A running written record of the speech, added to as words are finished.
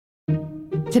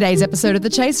Today's episode of The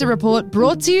Chaser Report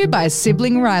brought to you by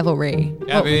Sibling Rivalry.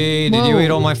 Gabby, did you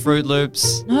eat all my Fruit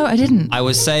Loops? No, I didn't. I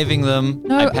was saving them.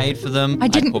 No, I paid for them. I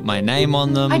didn't. I put my name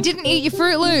on them. I didn't eat your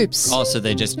Fruit Loops. Oh, so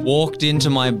they just walked into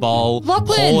my bowl,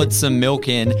 Lachlan. poured some milk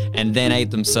in, and then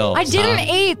ate themselves. I didn't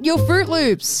eat your Fruit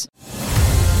Loops.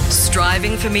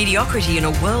 Striving for mediocrity in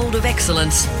a world of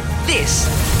excellence. This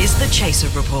is The Chaser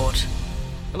Report.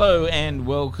 Hello and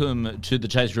welcome to the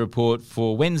Chaser Report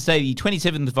for Wednesday, the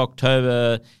 27th of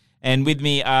October. And with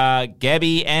me are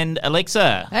Gabby and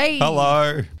Alexa. Hey.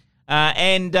 Hello.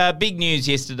 And big news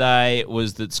yesterday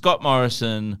was that Scott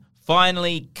Morrison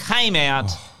finally came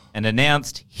out and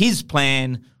announced his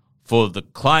plan for the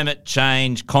climate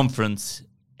change conference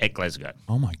at Glasgow.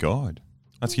 Oh my God,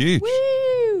 that's huge. Woo.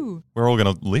 We're all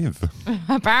going to live.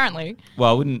 Apparently.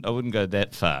 Well, I wouldn't go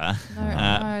that far.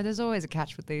 No, there's always a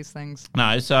catch with these things.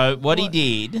 No, so what he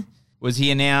did was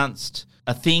he announced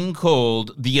a thing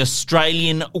called the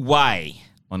Australian Way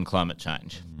on climate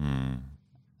change.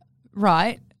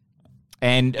 Right.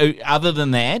 And other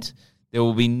than that, there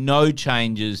will be no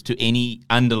changes to any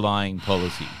underlying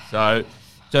policy. So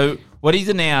what he's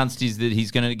announced is that he's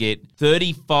going to get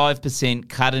 35%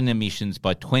 cut in emissions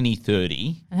by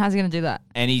 2030. And how's he going to do that?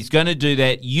 And he's going to do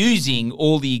that using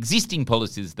all the existing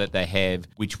policies that they have,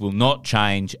 which will not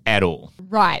change at all.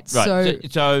 Right.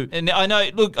 So, and I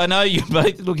know you're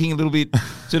both looking a little bit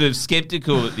sort of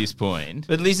skeptical at this point,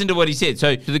 but listen to what he said.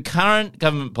 So the current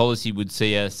government policy would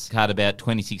see us cut about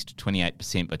 26 to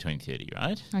 28% by 2030,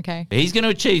 right? Okay. But he's going to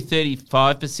achieve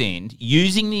 35%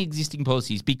 using the existing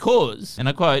policies because, and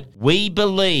I quote, we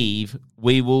believe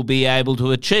we will be able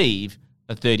to achieve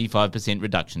a 35%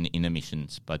 reduction in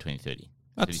emissions by 2030.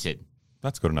 That's what he said.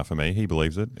 That's good enough for me. He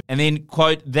believes it. And then,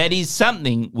 quote, that is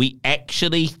something we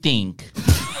actually think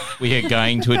we are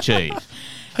going to achieve.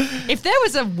 If there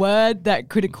was a word that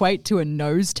could equate to a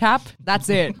nose tap, that's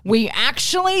it. We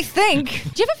actually think.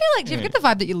 Do you ever get the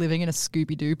vibe that you're living in a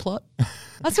Scooby-Doo plot?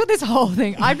 That's what this whole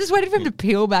thing. I'm just waiting for him to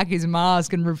peel back his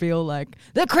mask and reveal, like,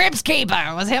 the Crypt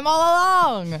Keeper was him all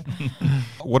along.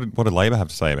 What did Labor have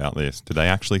to say about this? Did they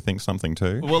actually think something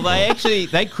too? Well,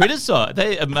 they criticised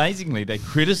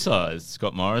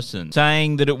Scott Morrison,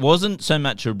 saying that it wasn't so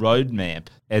much a roadmap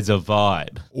as a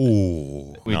vibe.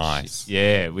 Ooh, nice.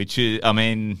 Yeah, which is, I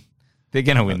mean, they're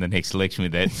going to win the next election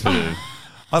with that sort of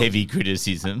heavy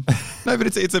criticism. No,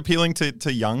 but it's appealing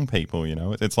to young people, you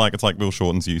know. It's like Will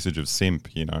Shorten's usage of simp,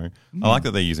 you know. I like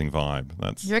that they're using vibe.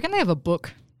 That's You reckon they have a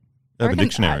book? Urban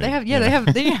Dictionary. They have. They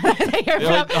got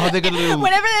a little.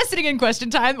 Whenever they're sitting in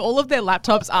question time, all of their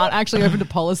laptops aren't actually open to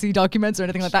policy documents or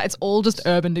anything like that. It's all just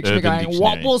Urban Dictionary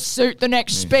what will suit the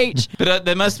next speech? But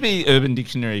there must be Urban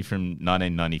Dictionary from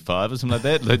 1995 or something like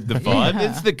that. The vibe. Yeah.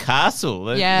 It's the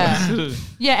castle. Yeah.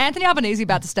 Yeah, Anthony Albanese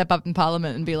about to step up in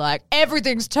Parliament and be like,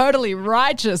 everything's totally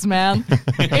righteous, man.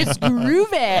 It's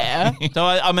groovy. So,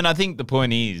 I think the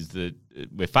point is that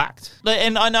we're fucked.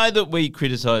 And I know that we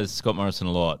criticise Scott Morrison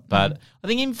a lot, but I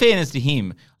think in fairness to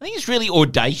him, I think it's really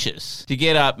audacious to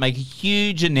get up, make a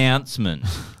huge announcement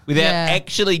without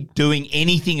actually doing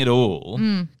anything at all,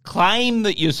 claim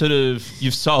that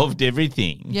you've solved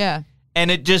everything. Yeah. And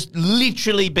it just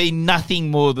literally be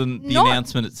nothing more than the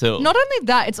announcement itself. Not only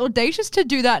that, it's audacious to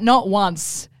do that not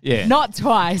once, not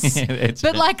twice,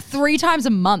 but like 3 times a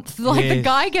month. Like the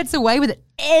guy gets away with it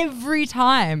every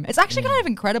time. It's actually kind of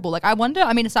incredible. Like I wonder,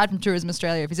 aside from Tourism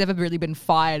Australia, if he's ever really been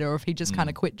fired or if he just kind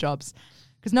of quit jobs.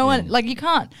 Because no one, you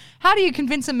can't. How do you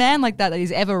convince a man like that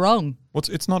he's ever wrong? Well,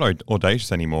 it's not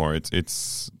audacious anymore.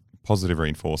 It's positive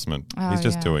reinforcement. He's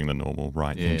just doing the normal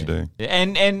right thing to do.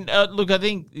 And look, I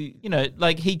think,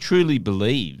 he truly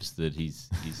believes that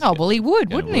he's Oh, well, he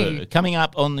would, wouldn't he? Coming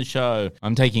up on the show,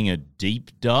 I'm taking a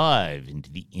deep dive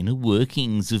into the inner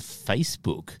workings of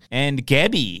Facebook. And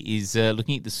Gabby is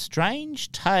looking at the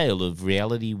strange tale of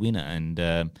Reality Winner and,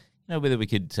 whether we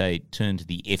could, say, turn to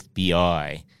the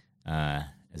FBI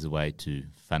as a way to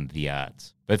fund the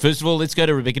arts. But first of all, let's go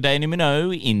to Rebecca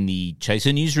Day-Numino in the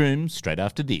Chaser newsroom straight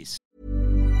after this.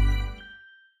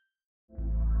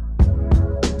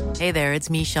 Hey there, it's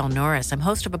Michelle Norris. I'm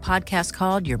host of a podcast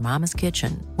called Your Mama's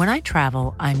Kitchen. When I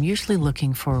travel, I'm usually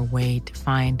looking for a way to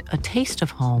find a taste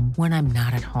of home when I'm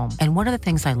not at home. And one of the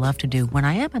things I love to do when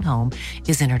I am at home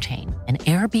is entertain. And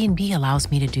Airbnb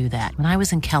allows me to do that. When I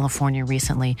was in California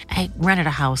recently, I rented a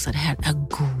house that had a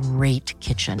great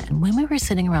kitchen. And when we were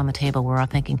sitting around the table, we're all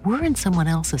thinking, we're in someone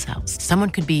else's house. Someone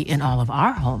could be in all of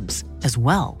our homes as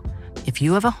well. If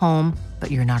you have a home, but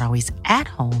you're not always at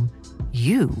home,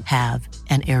 you have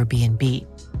an Airbnb.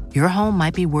 Your home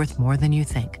might be worth more than you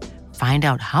think. Find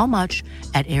out how much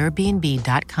at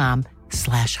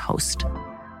airbnb.com/host.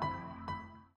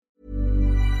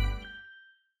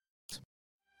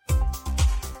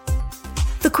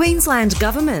 Queensland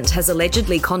government has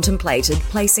allegedly contemplated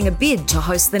placing a bid to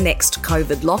host the next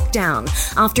COVID lockdown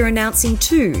after announcing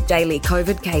 2 daily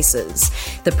COVID cases.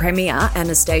 The Premier,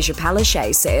 Anastasia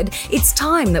Palaszczuk, said, "It's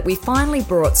time that we finally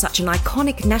brought such an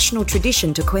iconic national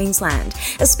tradition to Queensland,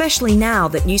 especially now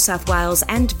that New South Wales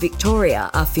and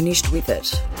Victoria are finished with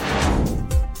it."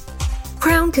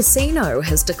 Crown Casino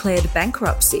has declared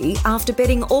bankruptcy after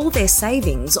betting all their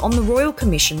savings on the Royal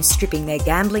Commission stripping their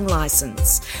gambling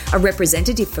licence. A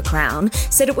representative for Crown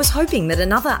said it was hoping that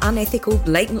another unethical,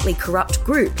 blatantly corrupt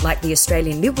group like the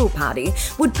Australian Liberal Party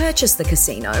would purchase the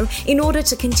casino in order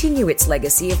to continue its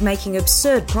legacy of making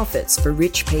absurd profits for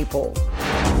rich people.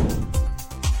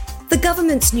 The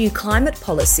government's new climate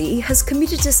policy has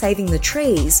committed to saving the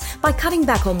trees by cutting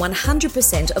back on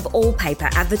 100% of all paper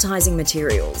advertising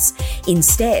materials.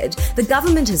 Instead, the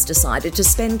government has decided to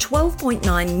spend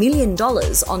 $12.9 million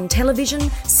on television,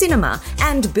 cinema,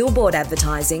 and billboard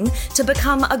advertising to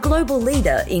become a global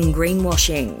leader in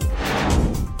greenwashing.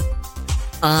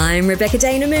 I'm Rebecca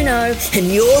Danamuno, and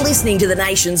you're listening to the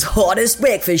nation's hottest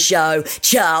breakfast show,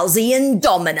 Charlesy and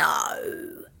Domino.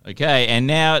 Okay, and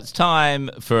now it's time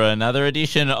for another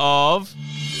edition of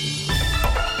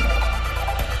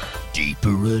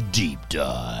Deeper a Deep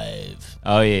Dive.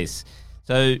 Oh, yes.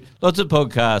 So lots of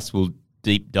podcasts will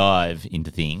deep dive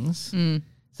into things.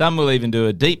 Some will even do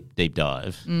a deep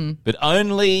dive. But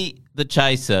only the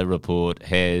Chaser Report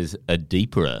has a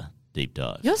deeper deep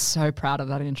dive. You're so proud of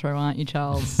that intro, aren't you,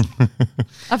 Charles?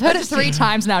 I've heard it 3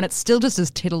 times now and it's still just as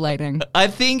tittillating. I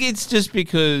think it's just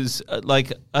because,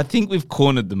 I think we've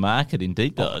cornered the market in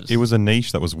deep dives. It was a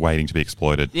niche that was waiting to be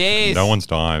exploited. Yes. No one's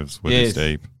dives were this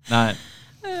deep. No.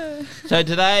 So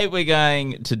today we're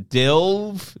going to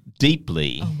delve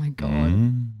deeply Oh, my God.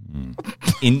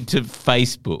 into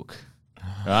Facebook,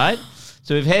 right?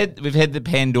 So we've had the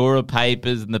Pandora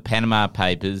Papers and the Panama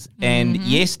Papers, and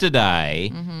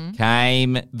yesterday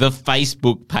came the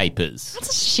Facebook Papers. That's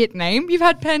a shit name. You've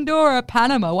had Pandora,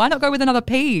 Panama. Why not go with another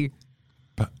P?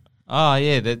 Oh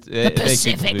yeah, that's The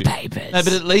Pacific Papers. No,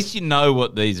 but at least you know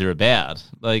what these are about.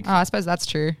 Like, Oh, I suppose that's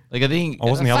true. I think. Oh,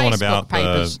 wasn't the other one Facebook about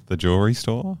Papers. the jewelry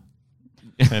store?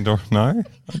 Pandora? No?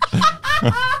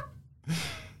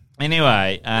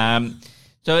 Anyway,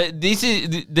 so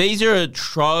these are a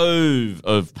trove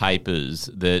of papers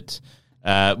that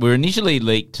were initially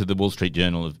leaked to the Wall Street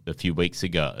Journal a few weeks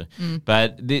ago,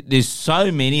 but there's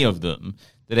so many of them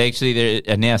that actually there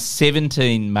are now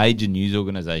 17 major news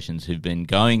organisations who've been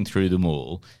going through them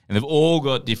all, and they've all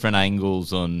got different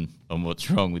angles on what's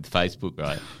wrong with Facebook,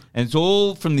 right? And it's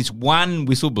all from this one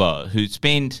whistleblower who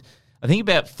spent, I think,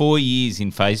 about 4 years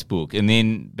in Facebook, and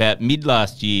then about mid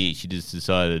last year she just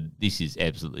decided this is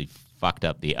absolutely fucked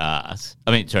up the arse.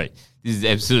 I mean, sorry, this is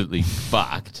absolutely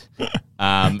fucked.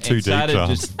 And Too deep, started Charles.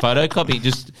 just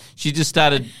photocopying. She just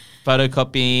started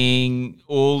photocopying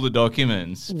all the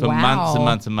documents for Wow. months and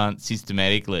months and months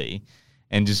systematically,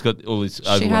 and just got all this She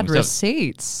overwhelming had stuff.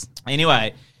 receipts.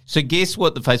 Anyway, so guess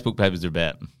what the Facebook Papers are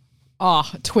about? Oh,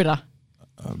 Twitter.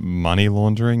 Money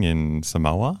laundering in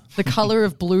Samoa? The colour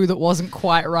of blue that wasn't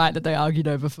quite right that they argued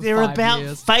over for They're 5 about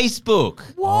years. Facebook.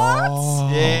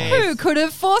 What? Yes. Who could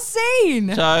have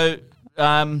foreseen? So,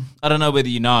 I don't know whether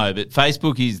you know, but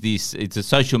Facebook it's a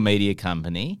social media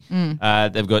company.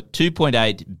 They've got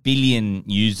 2.8 billion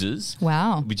users.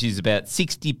 Wow. Which is about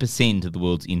 60% of the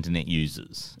world's internet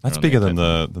users. That's are on bigger their than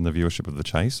platform. the viewership of the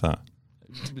Chaser.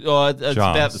 Oh, it's Charles.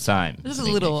 about the same. Just a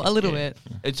little bit.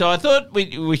 So I thought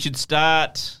we should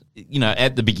start,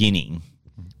 at the beginning.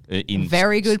 In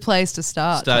Very good place to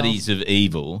start. Studies of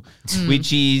Evil,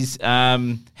 which is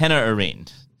Hannah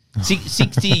Arendt.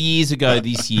 60 years ago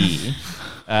this year,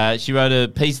 she wrote a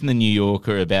piece in the New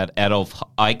Yorker about Adolf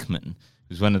Eichmann,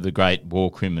 who's one of the great war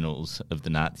criminals of the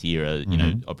Nazi era.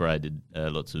 Operated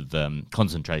lots of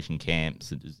concentration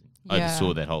camps and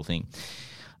oversaw that whole thing.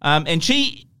 And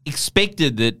she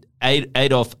expected that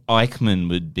Adolf Eichmann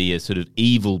would be a sort of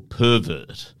evil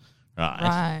pervert,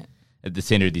 right? At the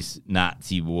centre of this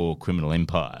Nazi war criminal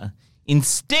empire.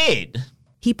 Instead,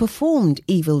 he performed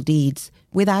evil deeds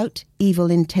without evil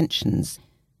intentions,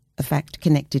 a fact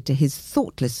connected to his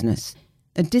thoughtlessness,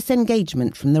 a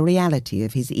disengagement from the reality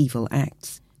of his evil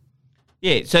acts.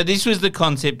 Yeah, so this was the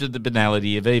concept of the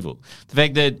banality of evil. The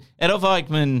fact that Adolf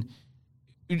Eichmann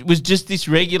was just this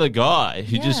regular guy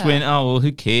who just went, oh, well,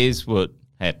 who cares what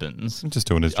happens? I'm just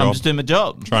doing his job. I'm just doing my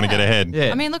job. Trying to get ahead.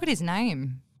 Yeah. I mean, look at his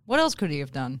name. What else could he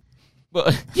have done? Well,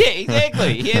 yeah,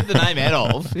 exactly. He had the name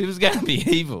Adolf. He was going to be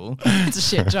evil. It's a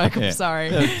shit joke. I'm sorry.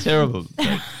 Terrible.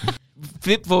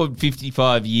 Flip forward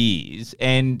 55 years,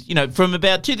 and, from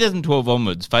about 2012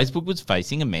 onwards, Facebook was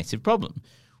facing a massive problem,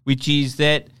 which is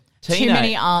that Too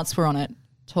many aunts were on it.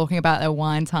 talking about their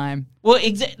wine time. Well,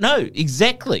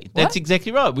 exactly. That's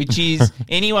exactly right, which is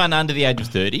anyone under the age of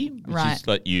 30, which is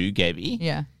like you, Gabby.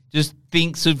 Yeah. Just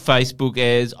thinks of Facebook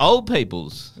as old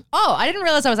people's. Oh, I didn't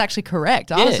realize I was actually correct.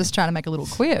 I was just trying to make a little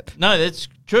quip. No, that's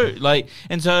true.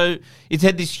 And so it's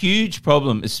had this huge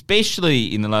problem,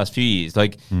 especially in the last few years.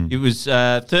 It was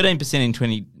 13% in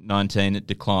 2019. It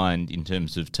declined in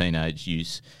terms of teenage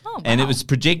use. Oh, wow. And it was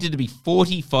projected to be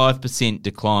 45%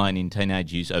 decline in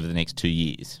teenage use over the next 2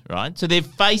 years, right? So they're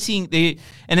facing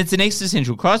and it's an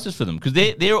existential crisis for them because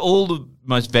they're all the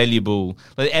most valuable.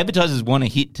 Like, advertisers want to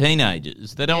hit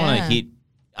teenagers. They don't want to hit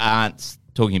aunts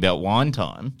talking about wine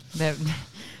time.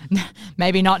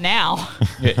 Maybe not now.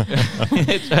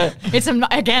 A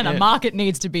market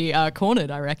needs to be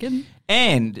cornered, I reckon.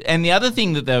 And the other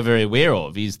thing that they were very aware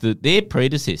of is that their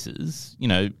predecessors,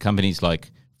 companies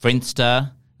like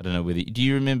Friendster. I don't know do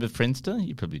you remember Friendster?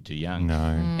 You're probably too young. No.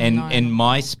 And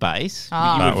MySpace.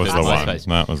 That was the one.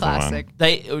 That was Classic.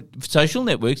 the one. Social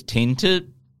networks tend to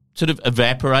sort of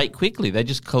evaporate quickly. They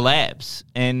just collapse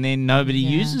and then nobody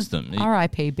uses them.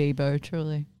 R.I.P. Bebo,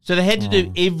 truly. So they had to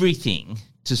do everything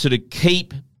to sort of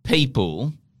keep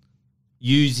people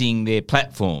using their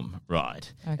platform,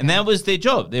 right? Okay. And that was their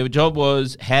job. Their job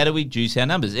was, how do we juice our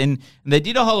numbers? And they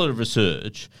did a whole lot of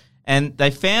research and they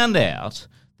found out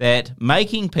that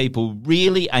making people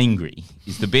really angry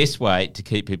is the best way to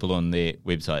keep people on their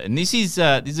website. And this is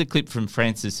a clip from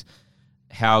Frances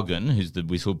Haugen, who's the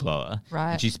whistleblower.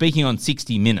 Right. And she's speaking on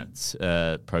 60 Minutes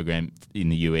program in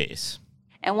the US.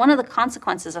 And one of the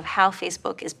consequences of how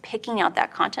Facebook is picking out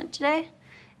that content today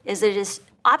is that it is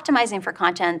optimizing for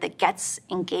content that gets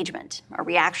engagement or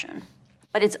reaction.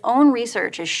 But its own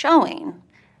research is showing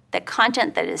that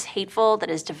content that is hateful,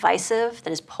 that is divisive,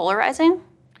 that is polarizing,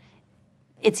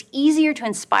 it's easier to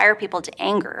inspire people to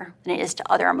anger than it is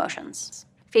to other emotions.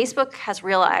 Facebook has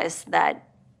realized that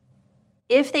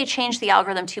if they change the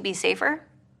algorithm to be safer,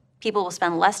 people will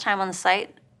spend less time on the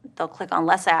site, they'll click on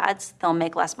less ads, they'll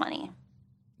make less money.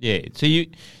 Yeah, so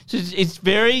it's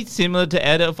very similar to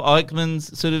Adolf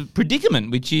Eichmann's sort of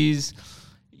predicament, which is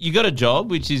you got a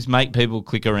job, which is make people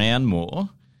click around more.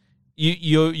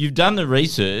 You've done the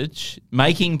research,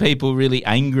 making people really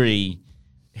angry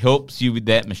helps you with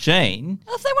that machine.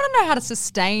 Well, if they want to know how to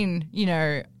sustain,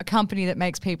 a company that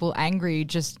makes people angry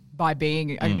just by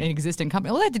being an existing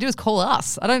company, all they have to do is call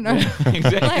us. I don't know.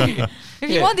 Exactly. If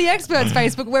you want the experts,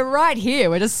 Facebook, we're right here.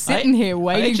 We're just sitting here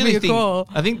waiting for your call.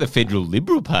 I think the Federal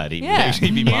Liberal Party would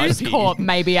actually be my pick. News Corp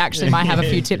maybe actually might have a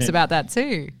few tips about that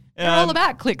too. They're all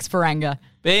about clicks for anger.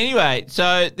 But anyway,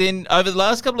 so then over the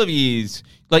last couple of years,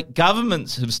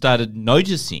 governments have started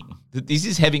noticing that this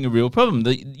is having a real problem.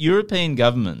 The European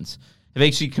governments have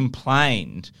actually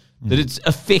complained that it's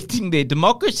affecting their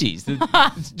democracies,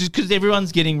 just because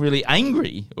everyone's getting really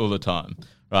angry all the time,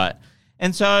 right?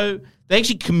 And so they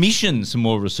actually commissioned some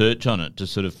more research on it to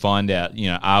sort of find out,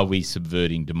 are we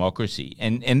subverting democracy?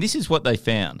 And this is what they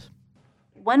found.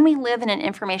 When we live in an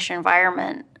information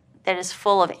environment that is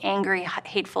full of angry,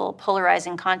 hateful,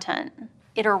 polarizing content,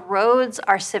 it erodes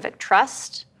our civic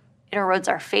trust, it erodes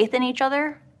our faith in each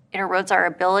other, it erodes our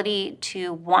ability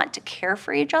to want to care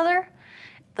for each other.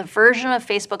 The version of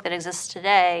Facebook that exists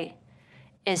today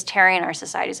is tearing our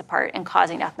societies apart and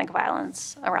causing ethnic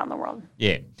violence around the world.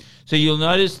 Yeah. So you'll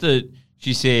notice that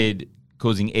she said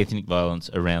causing ethnic violence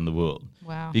around the world.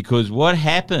 Wow. Because what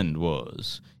happened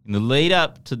was, in the lead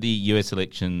up to the US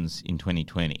elections in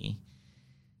 2020,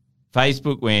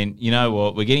 Facebook went, you know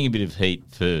what, we're getting a bit of heat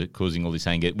for causing all this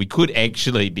anger. We could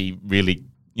actually be really,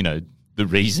 the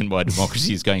reason why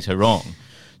democracy is going so wrong.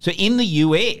 So in the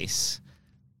US,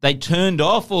 they turned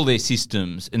off all their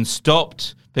systems and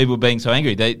stopped people being so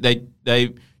angry.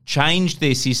 They changed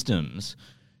their systems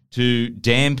to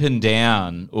dampen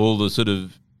down all the sort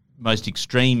of most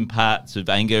extreme parts of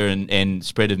anger and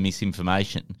spread of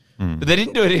misinformation. But they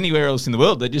didn't do it anywhere else in the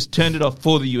world. They just turned it off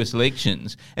for the US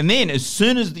elections. And then as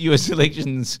soon as the US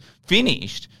elections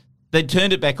finished, they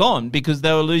turned it back on because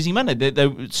they were losing money.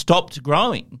 They stopped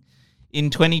growing in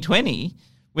 2020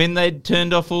 when they'd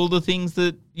turned off all the things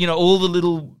that, all the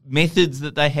little methods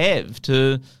that they have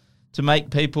to make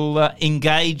people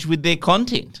engage with their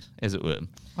content, as it were.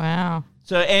 Wow.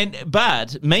 So,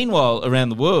 but meanwhile, around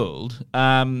the world,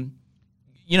 as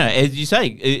you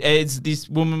say, as this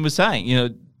woman was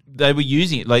saying, they were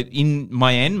using it. Like in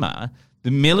Myanmar,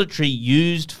 the military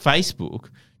used Facebook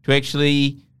to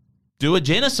actually do a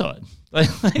genocide. God,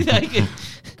 it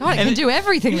can do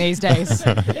everything these days.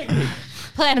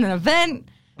 Planning an event,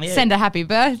 send a happy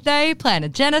birthday, plan a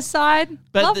genocide.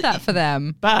 Love that for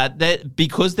them. But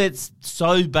because that's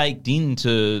so baked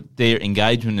into their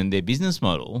engagement and their business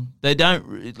model, they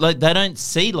don't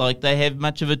see like they have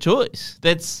much of a choice.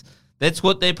 That's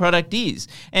what their product is.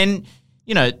 And,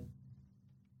 you know,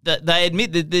 they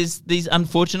admit that there's these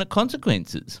unfortunate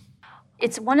consequences.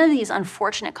 It's one of these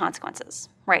unfortunate consequences,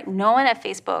 right? No one at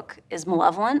Facebook is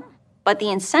malevolent, but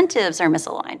the incentives are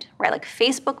misaligned, right? Like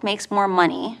Facebook makes more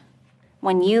money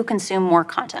when you consume more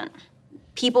content.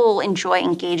 People enjoy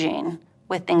engaging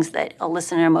with things that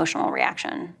elicit an emotional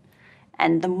reaction.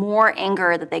 And the more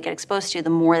anger that they get exposed to, the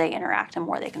more they interact and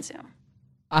more they consume.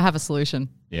 I have a solution.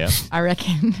 Yeah. I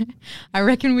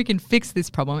reckon we can fix this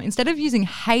problem. Instead of using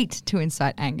hate to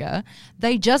incite anger,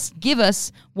 they just give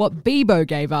us what Bebo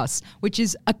gave us, which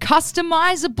is a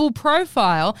customizable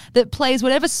profile that plays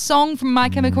whatever song from My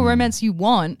Chemical Romance you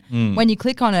want when you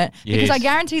click on it. Because I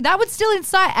guarantee that would still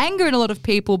incite anger in a lot of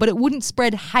people, but it wouldn't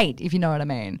spread hate, if you know what I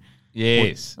mean.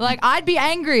 Yes. Like, I'd be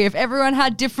angry if everyone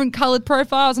had different coloured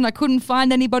profiles and I couldn't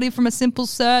find anybody from a simple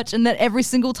search, and that every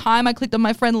single time I clicked on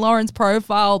my friend Lauren's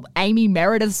profile, Amy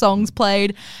Meredith songs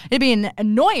played. It'd be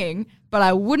annoying, but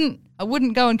I wouldn't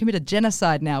go and commit a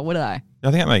genocide now, would I? I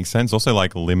think that makes sense. Also,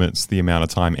 like, limits the amount of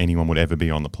time anyone would ever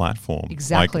be on the platform.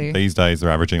 Exactly. Like, these days,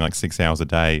 they're averaging like 6 hours a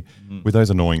day. With those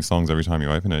annoying songs every time you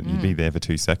open it, you'd be there for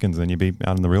 2 seconds and then you'd be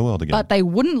out in the real world again. But they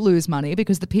wouldn't lose money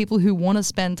because the people who want to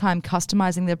spend time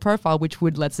customizing their profile, which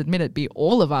would, let's admit it, be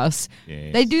all of us,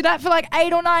 they do that for like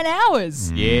 8 or 9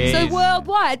 hours. Yes. So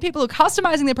worldwide, people are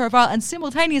customizing their profile and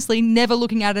simultaneously never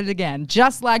looking at it again,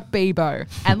 just like Bebo.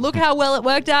 And look how well it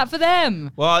worked out for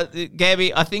them. Well,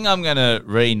 Gabby, I think I'm going to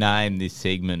rename this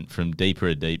segment from Deeper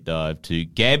a Deep Dive to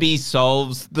Gabby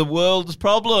Solves the World's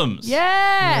Problems.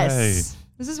 Yes. Yay.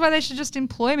 This is why they should just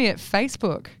employ me at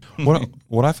Facebook.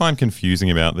 What I find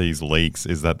confusing about these leaks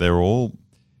is that they're all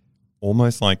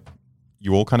almost like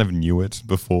you all kind of knew it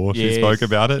before she spoke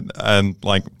about it. And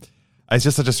like, it's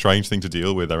just such a strange thing to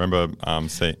deal with. I remember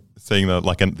seeing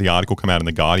the article come out in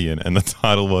The Guardian and the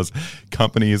title was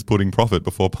 "Company is putting profit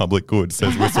before public good,"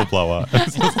 says whistleblower.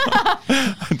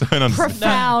 I don't understand.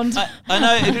 Profound. I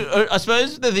know. I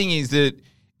suppose the thing is that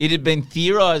it had been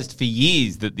theorised for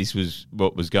years that this was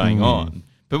what was going on.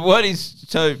 But what is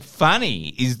so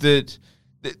funny is that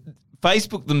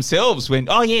Facebook themselves went,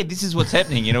 "Oh yeah, this is what's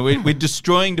happening. You know, we're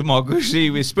destroying democracy.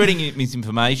 We're spreading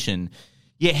misinformation.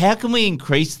 Yeah, how can we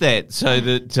increase that so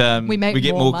that we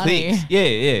get more clicks?"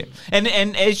 Yeah. And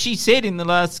as she said in the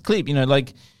last clip,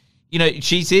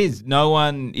 she says no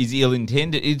one is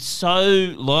ill-intended. It's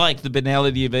so like the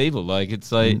banality of evil. Like,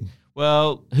 it's like,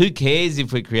 well, who cares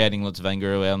if we're creating lots of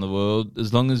anger around the world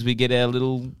as long as we get our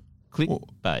little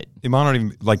clickbait? It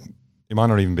might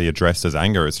not even be addressed as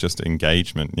anger. It's just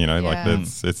engagement.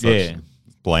 It's such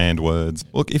bland words.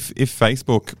 Look, if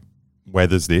Facebook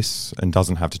weathers this and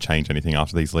doesn't have to change anything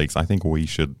after these leaks, I think we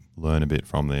should learn a bit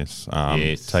from this.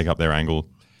 Take up their angle.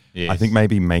 Yes. I think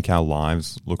maybe make our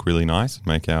lives look really nice,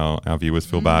 make our viewers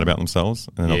feel bad about themselves,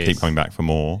 and then they'll keep coming back for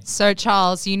more. So,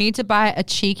 Charles, you need to buy a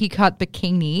cheeky cut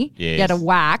bikini, get a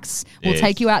wax. We'll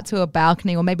take you out to a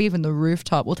balcony or maybe even the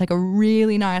rooftop. We'll take a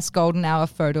really nice golden hour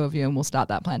photo of you and we'll start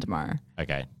that plan tomorrow.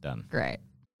 Okay, done. Great.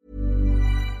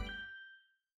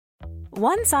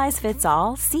 One size fits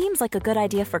all seems like a good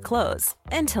idea for clothes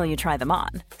until you try them on.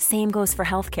 Same goes for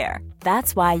healthcare.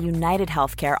 That's why United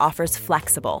Healthcare offers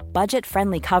flexible,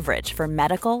 budget-friendly coverage for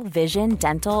medical, vision,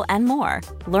 dental, and more.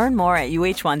 Learn more at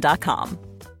uh1.com.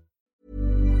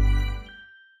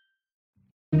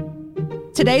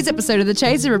 Today's episode of The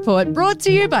Chaser Report brought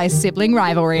to you by Sibling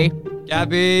Rivalry.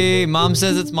 Gabby, Mum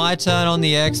says it's my turn on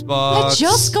the Xbox. I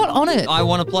just got on it. I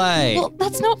want to play. Well,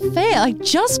 that's not fair. I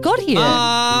just got here.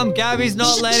 Gabby's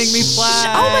not letting me play.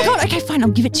 Oh my God. Okay, fine.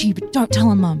 I'll give it to you, but don't tell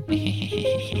her, Mum.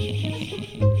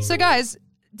 So, guys,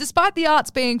 despite the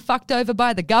arts being fucked over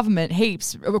by the government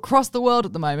heaps across the world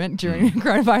at the moment during the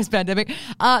coronavirus pandemic,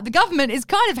 the government is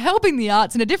kind of helping the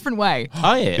arts in a different way.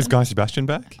 Oh, yeah. Is Guy Sebastian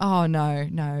back? Oh,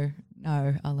 no,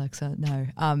 Alexa, no.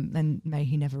 And may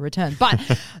he never return. But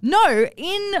no,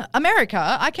 in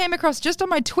America, I came across just on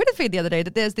my Twitter feed the other day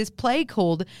that there's this play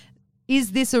called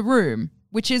Is This a Room?,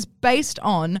 which is based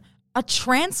on a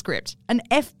transcript, an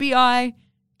FBI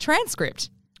transcript.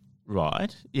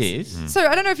 Right, yes. So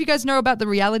I don't know if you guys know about the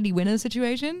Reality Winner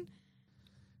situation.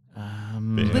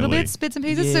 Little bits and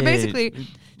pieces. Yeah. So basically,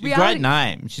 Great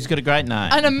name. She's got a great name.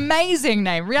 An amazing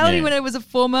name. Reality Winner was a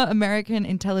former American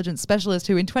intelligence specialist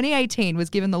who in 2018 was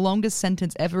given the longest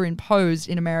sentence ever imposed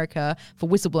in America for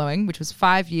whistleblowing, which was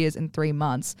 5 years and 3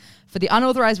 months, for the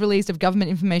unauthorized release of government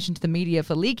information to the media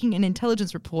for leaking an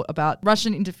intelligence report about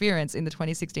Russian interference in the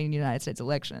 2016 United States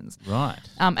elections. Right.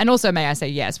 And also, may I say,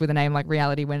 yes, with a name like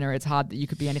Reality Winner, it's hard that you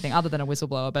could be anything other than a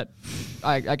whistleblower, but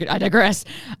I digress.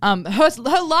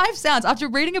 Her life sounds, after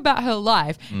reading about her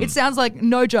life, it sounds like,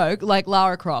 no joke, like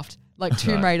Lara Croft. Like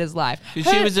Tomb Raider's life. She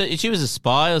was a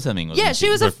spy or something, wasn't she? She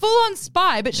was a full-on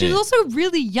spy, but she was also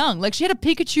really young. Like, she had a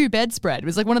Pikachu bedspread. It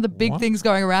was like one of the big things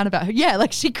going around about her. Yeah,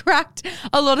 like she cracked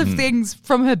a lot of things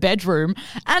from her bedroom.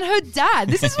 And her dad,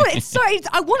 this is what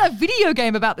I want a video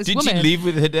game about this woman. Did she live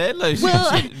with her dad?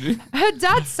 Well, her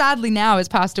dad sadly now has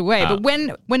passed away. But when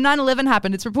 9/11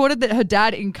 happened, it's reported that her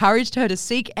dad encouraged her to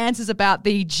seek answers about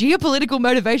the geopolitical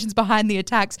motivations behind the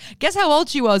attacks. Guess how old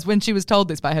she was when she was told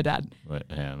this by her dad? Wait,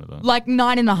 Like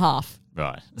 9.5.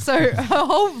 Right. So her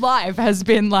whole life has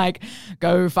been like,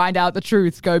 go find out the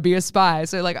truth, go be a spy.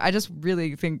 So like, I just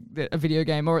really think that a video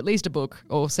game, or at least a book,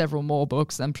 or several more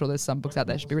books, I'm sure there's some books out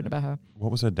there should be written about her.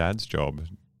 What was her dad's job?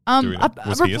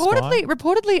 Was he a spy?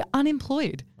 Reportedly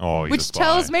unemployed. Oh, he's which a spy.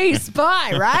 tells me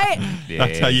spy, right?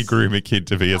 That's how you groom a kid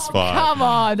to be a spy. Come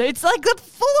on, it's like the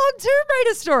full-on Tomb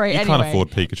Raider story. You can't afford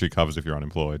Pikachu covers if you're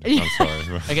unemployed. I'm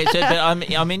sorry. Okay, so but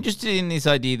I'm interested in this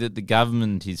idea that the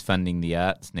government is funding the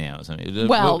arts now or something.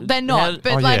 Well, they're not.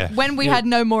 When we had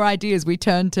no more ideas, we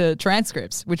turned to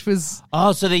transcripts, which was...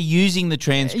 Oh, so they're using the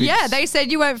transcripts. Yeah, they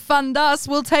said, you won't fund us,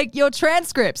 we'll take your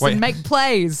transcripts and make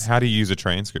plays. How do you use a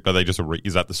transcript? Are they just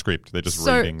is that the script? They're just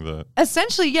reading the...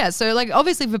 Essentially, yeah. So, like,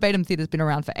 obviously verbatim theatre's been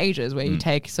around for ages, where you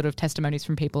take sort of testimonies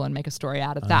from people and make a story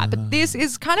out of that. But this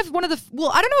is kind of one of the...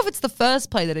 Well, I don't know if it's the first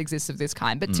play that exists of this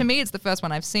kind, but to me it's the first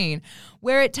one I've seen,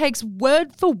 where it takes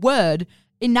word for word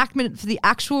enactment for the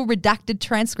actual redacted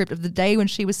transcript of the day when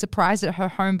she was surprised at her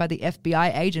home by the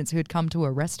FBI agents who had come to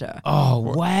arrest her. Oh,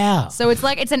 wow. So it's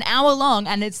like, it's an hour long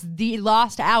and it's the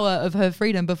last hour of her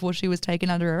freedom before she was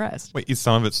taken under arrest. Wait, is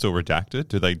some of it still redacted?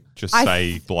 Do they just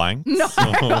say blank? No,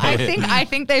 I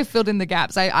think they've filled in the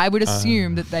gaps. I would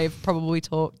assume that they've probably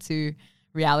talked to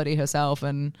Reality herself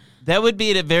and... That would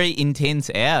be a very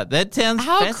intense hour. That sounds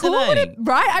fascinating. How cool would it,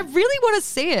 right? I really want to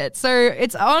see it. So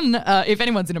it's on, if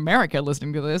anyone's in America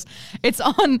listening to this, it's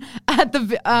on at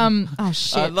the, oh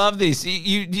shit. I love this.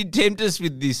 You tempt us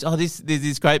with this, there's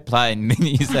this great play, and then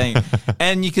you're saying,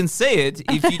 and you can see it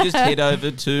if you just head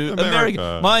over to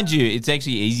America. Mind you, it's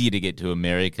actually easier to get to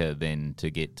America than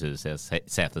to get to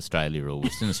South Australia or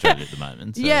Western Australia at the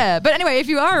moment. So. Yeah, but anyway, if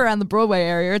you are around the Broadway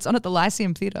area, it's on at the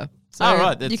Lyceum Theatre. So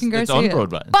right. You can go see on it.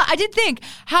 Broadway. But I did think,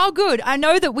 how good. I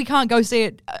know that we can't go see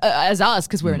it as us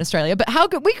because we're in Australia, but how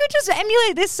good. We could just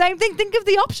emulate this same thing. Think of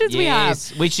the options we have.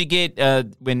 Yes, we should get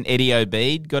when Eddie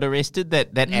Obeid got arrested, that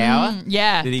hour.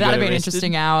 Yeah, that'd be an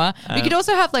interesting hour. We could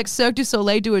also have like Cirque du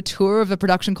Soleil do a tour of a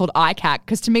production called ICAC,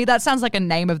 because to me that sounds like a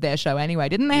name of their show anyway.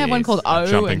 Didn't they have one called O?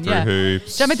 Jumping through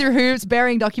hoops. Jumping through hoops,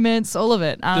 burying documents, all of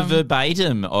it. The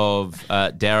verbatim of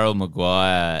Daryl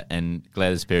Maguire and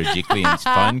Gladys Berejiklian's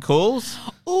phone calls.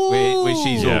 Where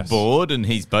she's all bored and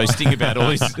he's boasting about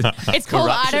all his It's called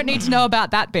I Don't Need to Know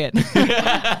About That Bit. You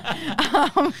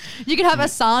could have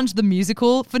Assange the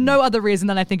musical for no other reason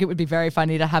than I think it would be very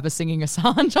funny to have a singing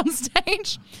Assange on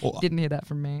stage. Didn't hear that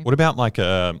from me. What about like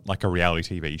a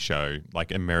reality TV show,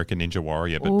 like American Ninja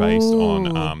Warrior, but based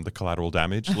on the collateral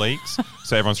damage leaks?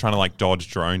 So everyone's trying to like dodge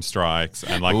drone strikes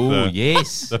and like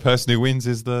the person who wins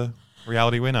is the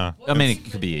reality winner. I mean,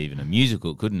 it could be even a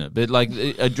musical, couldn't it? But like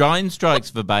a drone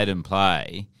strikes verbatim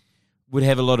play would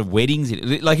have a lot of weddings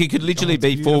in it. Like it could literally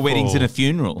be 4 weddings and a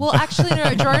funeral. Well, actually,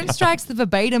 no. Drone strikes, the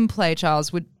verbatim play,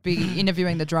 Charles, would be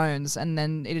interviewing the drones, and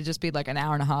then it'd just be like an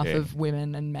hour and a half of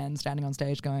women and men standing on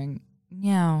stage going,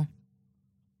 meow.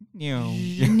 Meow.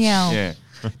 Meow. Yeah.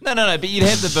 No, but you'd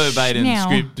have the verbatim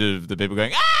script of the people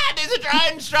going, there's a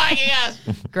drone striking us.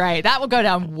 Great. That will go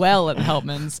down well at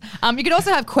Helpman's. You could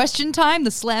also have Question Time,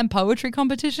 the slam poetry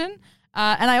competition.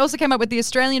 And I also came up with the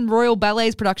Australian Royal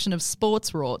Ballet's production of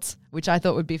Sports Rorts, which I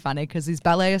thought would be funny because is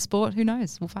ballet a sport? Who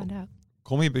knows? We'll find out.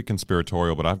 Call me a bit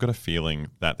conspiratorial, but I've got a feeling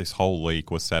that this whole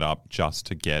leak was set up just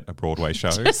to get a Broadway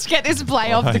show. Just get this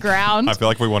play off the ground. I feel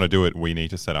like if we want to do it, we need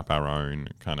to set up our own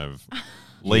kind of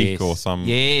leak or some...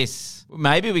 Yes.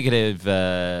 Maybe we could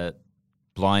have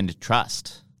blind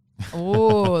trust.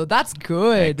 Oh, that's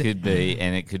good. It could be,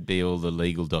 and it could be all the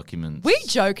legal documents. We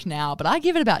joke now, but I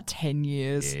give it about 10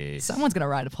 years. Yes. Someone's going to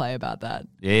write a play about that.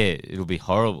 Yeah, it'll be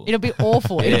horrible. It'll be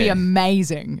awful. It'll be Yeah.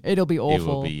 amazing. It'll be awful. It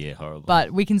will be, horrible.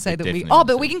 But we can say that we... definitely Oh, will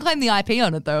but be. we can claim the IP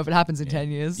on it, though, if it happens in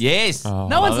 10 years. Yes.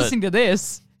 No one's listening to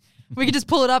this. We could just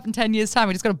pull it up in 10 years' time.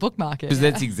 We just got to bookmark it. Because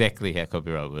that's exactly how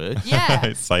copyright works.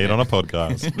 Yeah. Say it on a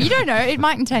podcast. You don't know. It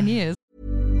might in 10 years.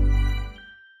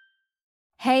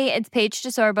 Hey, it's Paige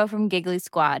DeSorbo from Giggly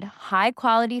Squad. High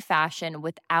quality fashion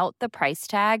without the price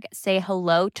tag. Say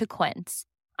hello to Quince.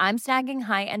 I'm snagging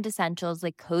high-end essentials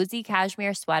like cozy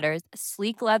cashmere sweaters,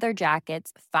 sleek leather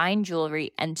jackets, fine jewelry,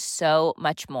 and so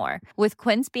much more. With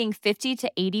Quince being 50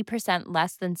 to 80%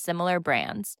 less than similar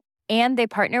brands. And they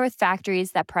partner with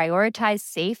factories that prioritize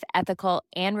safe, ethical,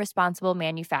 and responsible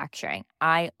manufacturing.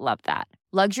 I love that.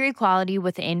 Luxury quality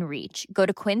within reach. Go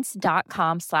to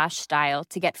quince.com/style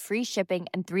to get free shipping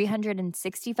and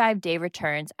 365-day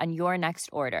returns on your next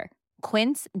order.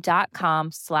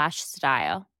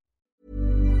 Quince.com/style.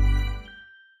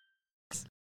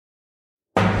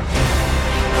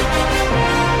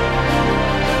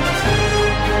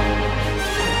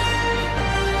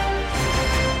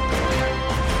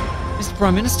 Mr.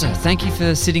 Prime Minister, thank you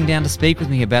for sitting down to speak with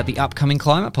me about the upcoming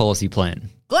climate policy plan.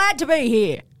 Glad to be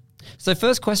here. So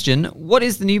first question, what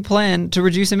is the new plan to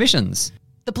reduce emissions?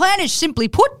 The plan is simply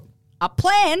put, a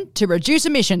plan to reduce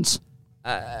emissions.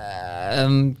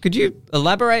 Could you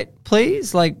elaborate,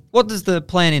 please? Like, what does the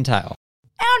plan entail?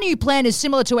 Our new plan is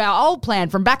similar to our old plan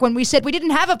from back when we said we didn't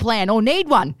have a plan or need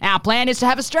one. Our plan is to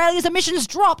have Australia's emissions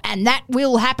drop, and that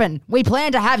will happen. We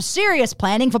plan to have serious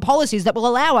planning for policies that will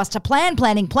allow us to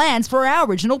planning plans for our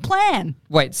original plan.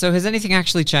 Wait, so has anything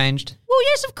actually changed? Well,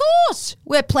 yes, of course.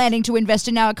 We're planning to invest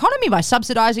in our economy by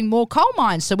subsidising more coal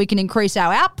mines so we can increase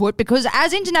our output, because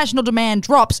as international demand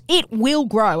drops, it will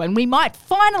grow, and we might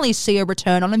finally see a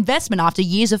return on investment after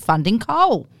years of funding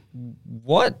coal.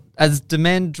 What? As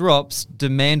demand drops,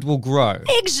 demand will grow.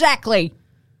 Exactly.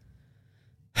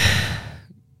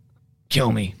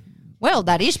 Kill me. Well,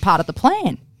 that is part of the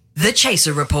plan. The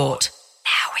Chaser Report.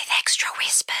 Now with extra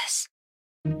whispers.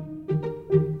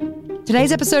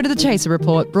 Today's episode of The Chaser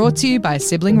Report brought to you by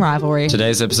Sibling Rivalry.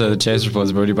 Today's episode of the Chaser Report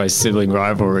is brought to you by Sibling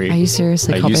Rivalry. Are you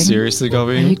seriously copying? Are you seriously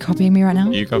copying? Are you copying me right now?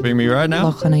 Are you copying me right now?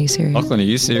 Lachlan, are you serious? Lachlan, are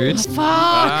you serious?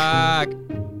 Fuck!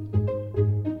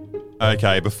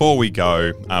 Okay, before we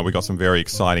go, we got some very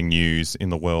exciting news in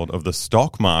the world of the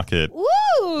stock market.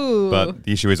 Woo! But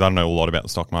the issue is I don't know a lot about the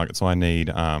stock market, so I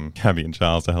need Gabby and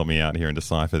Charles to help me out here and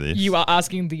decipher this. You are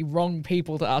asking the wrong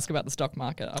people to ask about the stock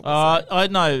market. I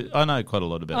know quite a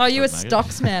lot about. Oh, the you a stock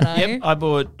market. stocks man, are you? Yep, I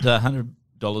bought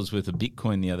 $100 worth of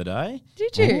Bitcoin the other day.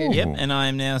 Did you? Ooh. Yep, and I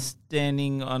am now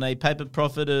standing on a paper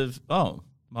profit of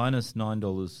minus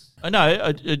 $9. Oh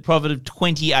no, a profit of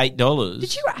 $28.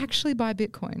 Did you actually buy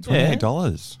Bitcoin?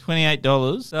 $28.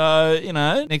 $28. So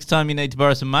next time you need to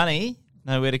borrow some money,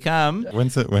 know where to come.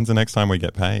 When's the next time we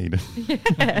get paid?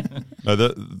 Yeah. No,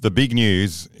 the big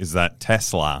news is that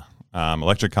Tesla,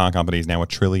 electric car company, is now $1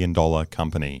 trillion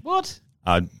company. What?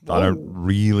 I don't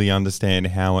really understand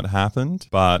how it happened,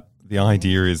 but the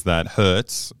idea is that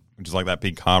Hertz, which is like that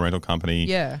big car rental company,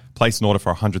 placed an order for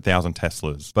 100,000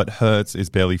 Teslas. But Hertz is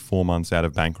barely 4 months out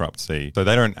of bankruptcy. So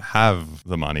they don't have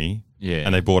the money. Yeah.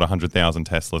 And they bought 100,000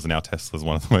 Teslas, and now Tesla's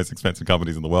one of the most expensive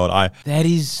companies in the world. That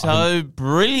is so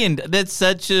brilliant. That's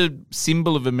such a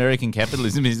symbol of American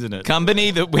capitalism, isn't it? Company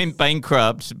that went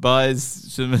bankrupt buys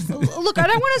some... Look, I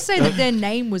don't want to say that their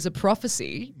name was a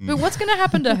prophecy, but what's going to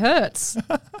happen to Hertz? No,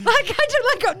 but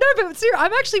seriously,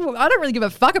 I don't really give a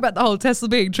fuck about the whole Tesla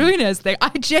being trillionaires thing. I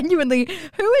genuinely,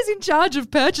 who is in charge of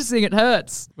purchasing at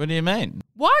Hertz? What do you mean?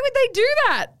 Why would they do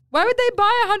that? Why would they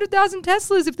buy 100,000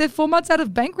 Teslas if they're 4 months out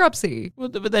of bankruptcy? Well,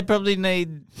 but they probably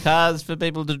need cars for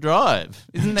people to drive.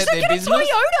 Isn't that their get business? a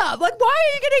Toyota. Like, why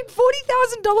are you getting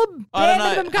 $40,000 bare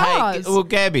minimum cars? Hey, well,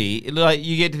 Gabby, like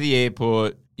you get to the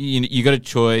airport, you got a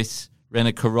choice: rent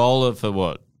a Corolla for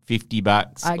what?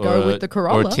 $50. I go with the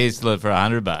Corolla. Or a Tesla for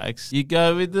 $100. You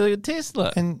go with the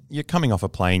Tesla. And you're coming off a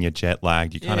plane, you're jet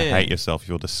lagged, you kind of hate yourself, you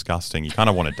feel disgusting, you kind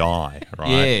of want to die, right?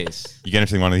 Yes. You get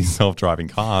into one of these self-driving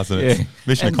cars and it's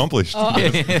mission accomplished. Yeah,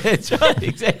 that's right,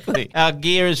 exactly. Our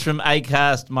gear is from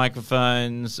Acast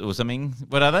microphones or something.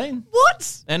 What are they?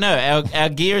 What? No, our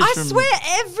gear is from... I swear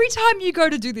every time you go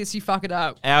to do this, you fuck it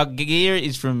up. Our gear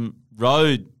is from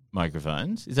Rode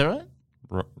microphones. Is that right?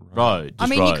 Rode. I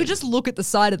mean, Rode. you could just look at the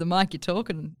side of the mic you're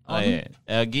talking on. Oh, yeah.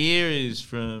 Our gear is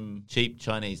from cheap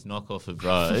Chinese knockoff of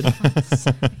Rode.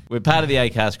 We're part of the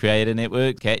Acast Creator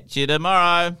Network. Catch you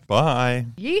tomorrow. Bye.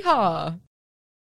 Yeehaw.